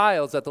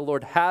trials that the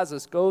Lord has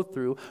us go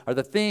through are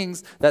the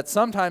things that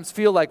sometimes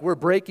feel like we're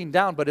breaking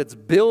down, but it's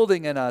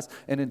building in us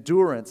an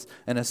endurance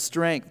and a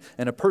strength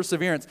and a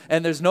perseverance,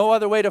 and there's no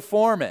other way to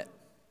form it.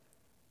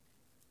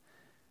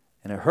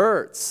 And it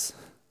hurts.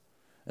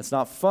 It's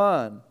not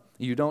fun.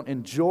 You don't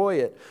enjoy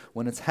it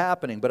when it's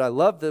happening. But I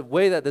love the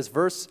way that this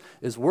verse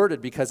is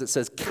worded, because it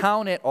says,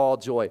 count it all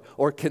joy,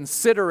 or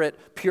consider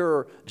it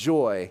pure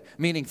joy,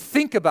 meaning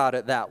think about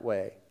it that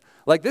way.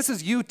 Like this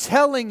is you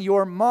telling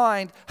your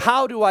mind,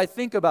 how do I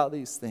think about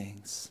these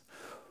things?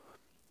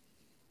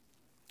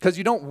 Because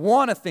you don't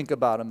want to think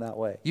about them that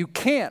way. You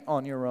can't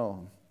on your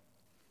own.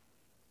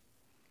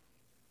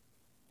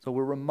 So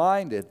we're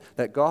reminded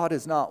that God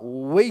is not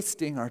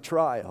wasting our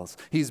trials.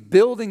 He's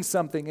building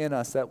something in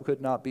us that could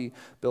not be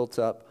built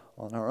up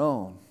on our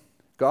own.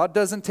 God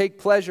doesn't take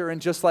pleasure in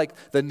just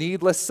the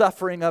needless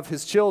suffering of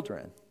His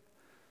children.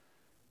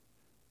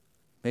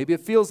 Maybe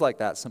it feels like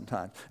that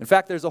sometimes. In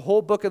fact, there's a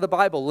whole book of the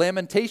Bible,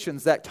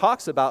 Lamentations, that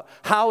talks about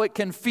how it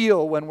can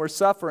feel when we're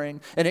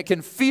suffering, and it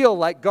can feel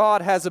like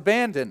God has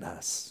abandoned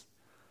us.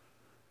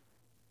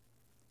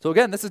 So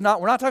again,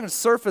 we're not talking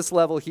surface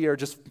level here,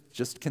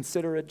 just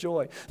consider it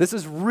joy. This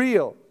is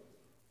real.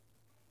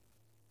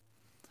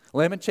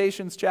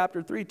 Lamentations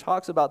chapter 3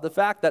 talks about the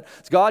fact that,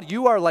 God,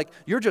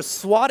 you're just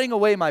swatting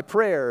away my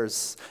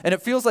prayers, and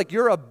it feels like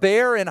you're a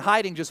bear in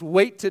hiding, just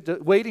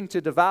waiting to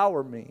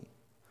devour me.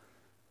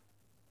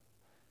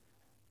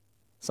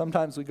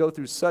 Sometimes we go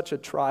through such a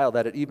trial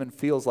that it even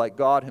feels like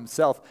God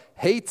Himself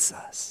hates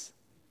us.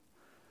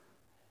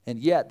 And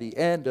yet, the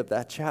end of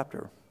that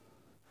chapter,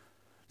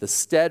 the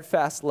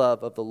steadfast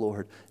love of the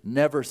Lord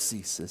never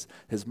ceases.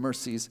 His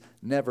mercies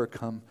never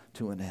come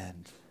to an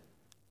end.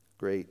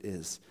 Great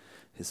is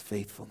His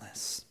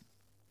faithfulness.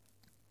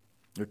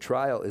 Your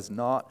trial is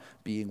not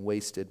being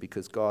wasted,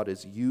 because God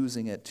is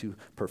using it to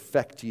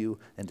perfect you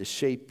and to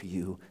shape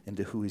you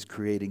into who He's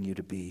creating you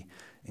to be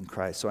in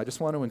Christ. So I just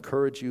want to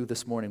encourage you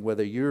this morning,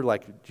 whether you're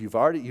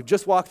you've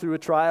just walked through a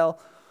trial,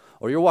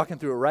 or you're walking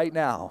through it right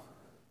now,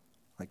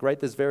 right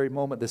this very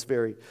moment, this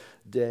very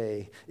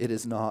day, it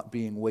is not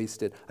being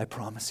wasted. I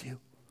promise you.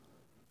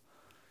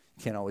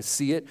 You can't always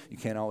see it. You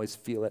can't always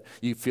feel it.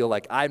 You feel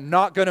like, I'm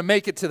not going to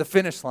make it to the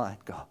finish line.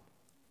 God,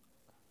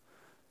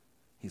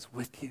 He's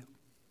with you.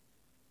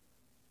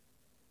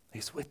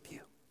 He's with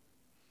you.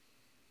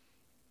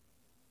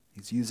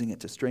 He's using it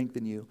to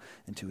strengthen you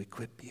and to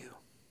equip you.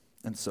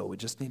 And so we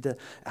just need to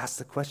ask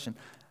the question,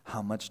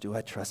 how much do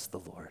I trust the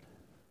Lord?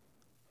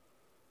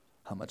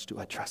 How much do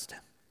I trust Him?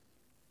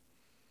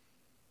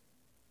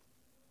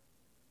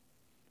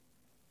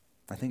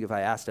 I think if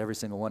I asked every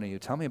single one of you,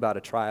 tell me about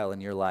a trial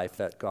in your life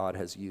that God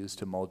has used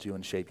to mold you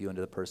and shape you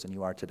into the person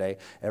you are today,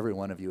 every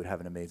one of you would have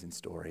an amazing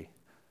story.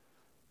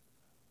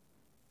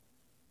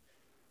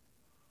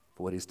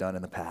 for what he's done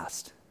in the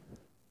past.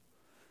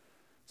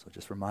 So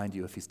just remind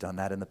you, if he's done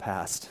that in the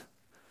past,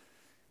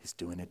 he's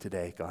doing it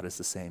today. God is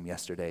the same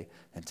yesterday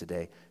and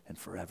today and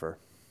forever.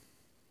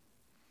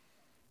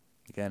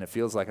 Again, it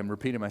feels like I'm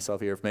repeating myself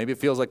here. Maybe it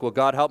feels like, well,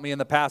 God helped me in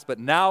the past, but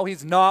now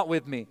he's not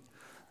with me.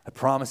 I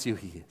promise you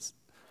he is.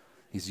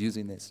 He's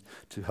using this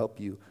to help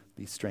you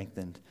be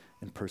strengthened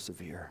and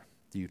persevere.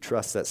 Do you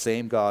trust that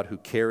same God who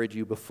carried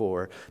you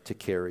before to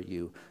carry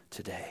you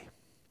today?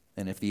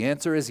 And if the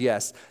answer is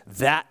yes,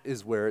 that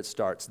is where it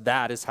starts.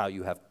 That is how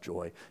you have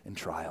joy in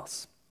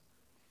trials.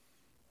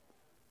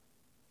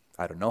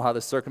 I don't know how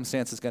this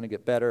circumstance is going to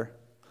get better.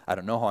 I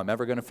don't know how I'm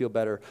ever going to feel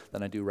better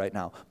than I do right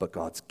now, but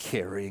God's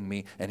carrying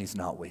me and he's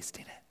not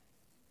wasting it.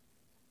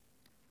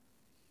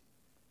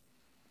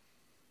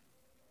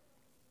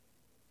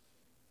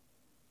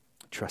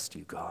 I trust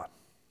you, God.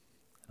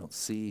 I don't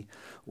see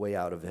a way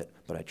out of it,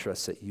 but I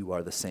trust that you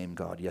are the same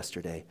God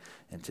yesterday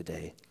and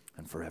today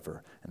and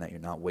forever, and that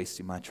you're not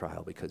wasting my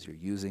trial because you're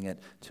using it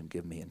to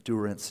give me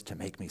endurance, to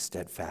make me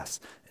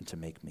steadfast, and to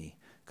make me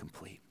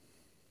complete.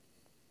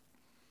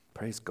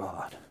 Praise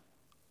God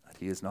that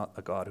he is not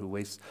a God who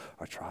wastes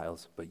our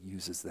trials, but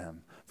uses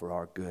them for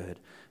our good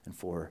and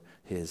for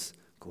his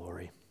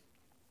glory.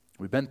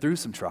 We've been through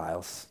some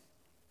trials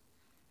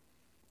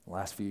the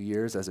last few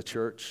years as a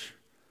church.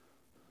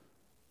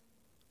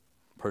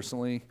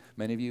 Personally,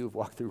 many of you have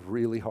walked through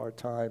really hard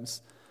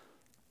times.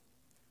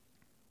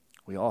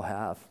 We all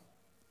have.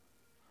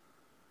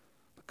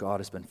 But God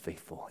has been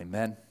faithful.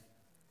 Amen?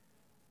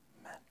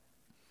 Amen.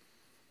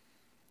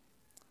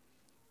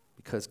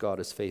 Because God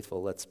is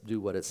faithful, let's do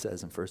what it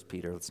says in 1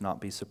 Peter. Let's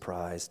not be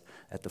surprised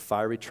at the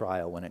fiery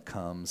trial when it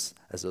comes,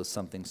 as though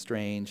something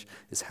strange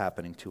is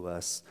happening to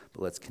us.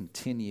 But let's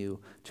continue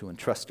to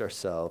entrust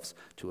ourselves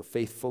to a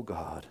faithful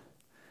God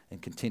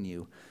and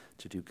continue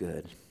to do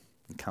good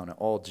and count it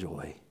all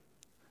joy.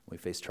 We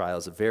face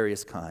trials of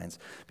various kinds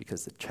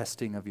because the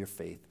testing of your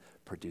faith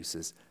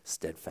produces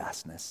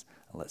steadfastness.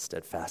 And let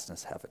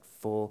steadfastness have its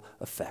full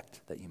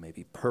effect, that you may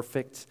be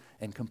perfect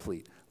and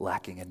complete,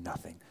 lacking in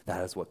nothing.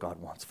 That is what God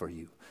wants for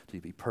you, to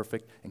be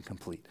perfect and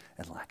complete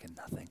and lack in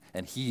nothing.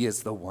 And he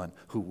is the one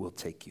who will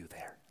take you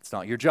there. It's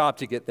not your job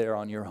to get there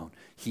on your own.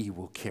 He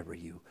will carry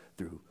you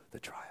through the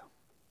trial.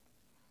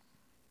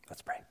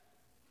 Let's pray.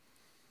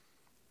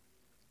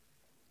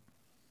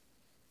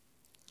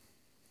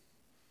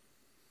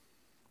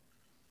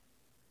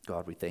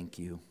 God, we thank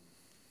you.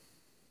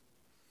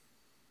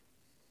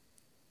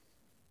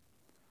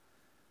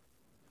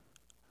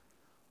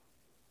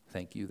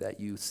 Thank you that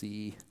you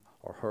see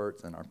our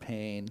hurts and our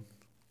pain.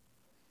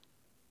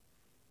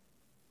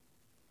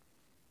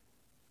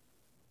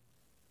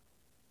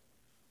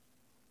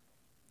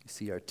 You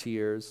see our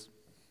tears.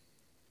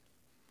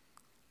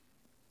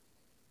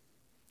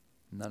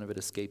 None of it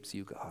escapes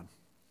you, God.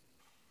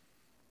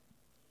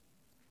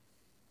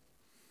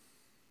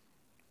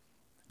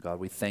 God,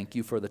 we thank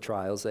you for the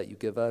trials that you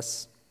give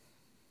us.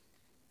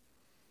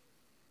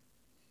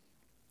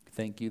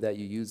 Thank you that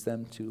you use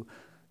them to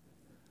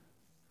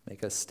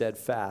make us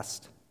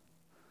steadfast.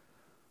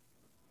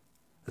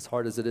 As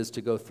hard as it is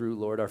to go through,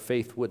 Lord, our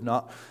faith would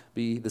not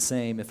be the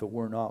same if it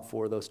were not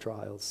for those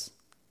trials,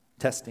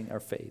 testing our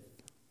faith,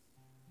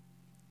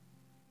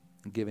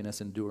 and giving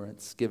us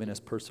endurance, giving us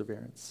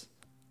perseverance.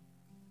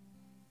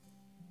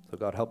 So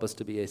God, help us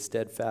to be a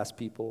steadfast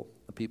people,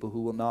 a people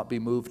who will not be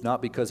moved,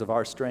 not because of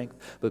our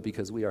strength, but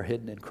because we are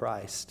hidden in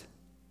Christ.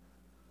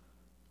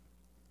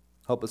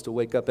 Help us to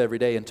wake up every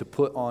day and to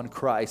put on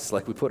Christ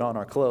like we put on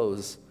our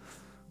clothes.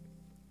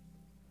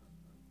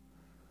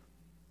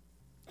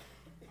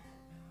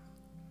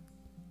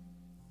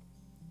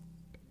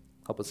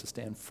 Help us to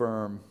stand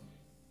firm.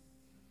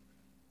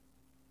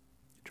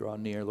 Draw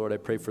near. Lord, I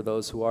pray for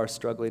those who are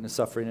struggling and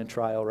suffering in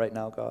trial right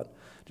now, God.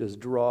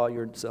 Just draw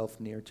yourself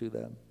near to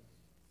them.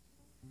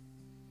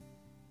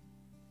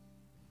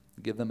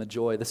 Give them a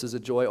joy. This is a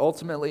joy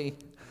ultimately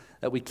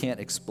that we can't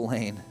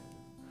explain.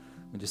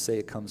 We just say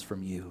it comes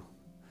from you.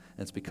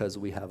 And it's because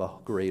we have a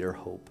greater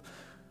hope.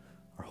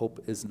 Our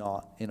hope is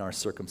not in our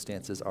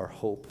circumstances. Our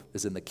hope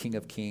is in the King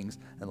of Kings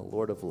and the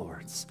Lord of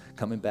Lords,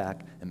 coming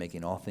back and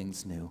making all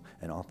things new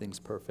and all things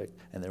perfect.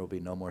 And there will be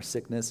no more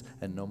sickness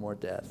and no more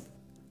death,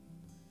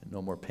 and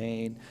no more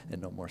pain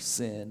and no more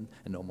sin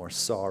and no more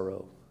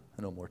sorrow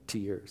and no more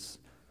tears.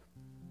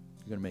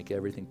 You're going to make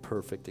everything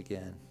perfect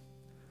again.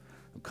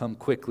 Come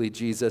quickly,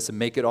 Jesus, and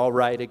make it all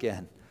right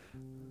again.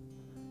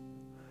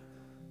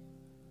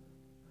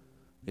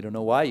 You don't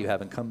know why you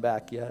haven't come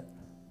back yet,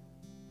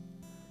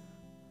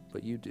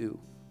 but you do.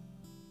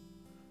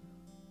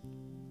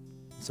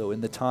 So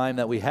in the time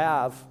that we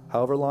have,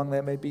 however long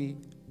that may be,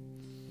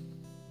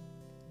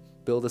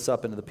 build us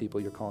up into the people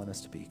you're calling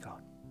us to be,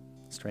 God.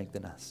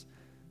 Strengthen us.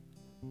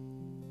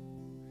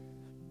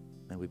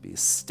 May we be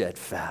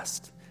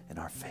steadfast in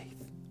our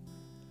faith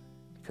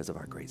because of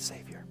our great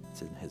Savior.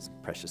 It's in his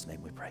precious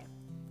name we pray.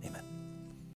 Amen.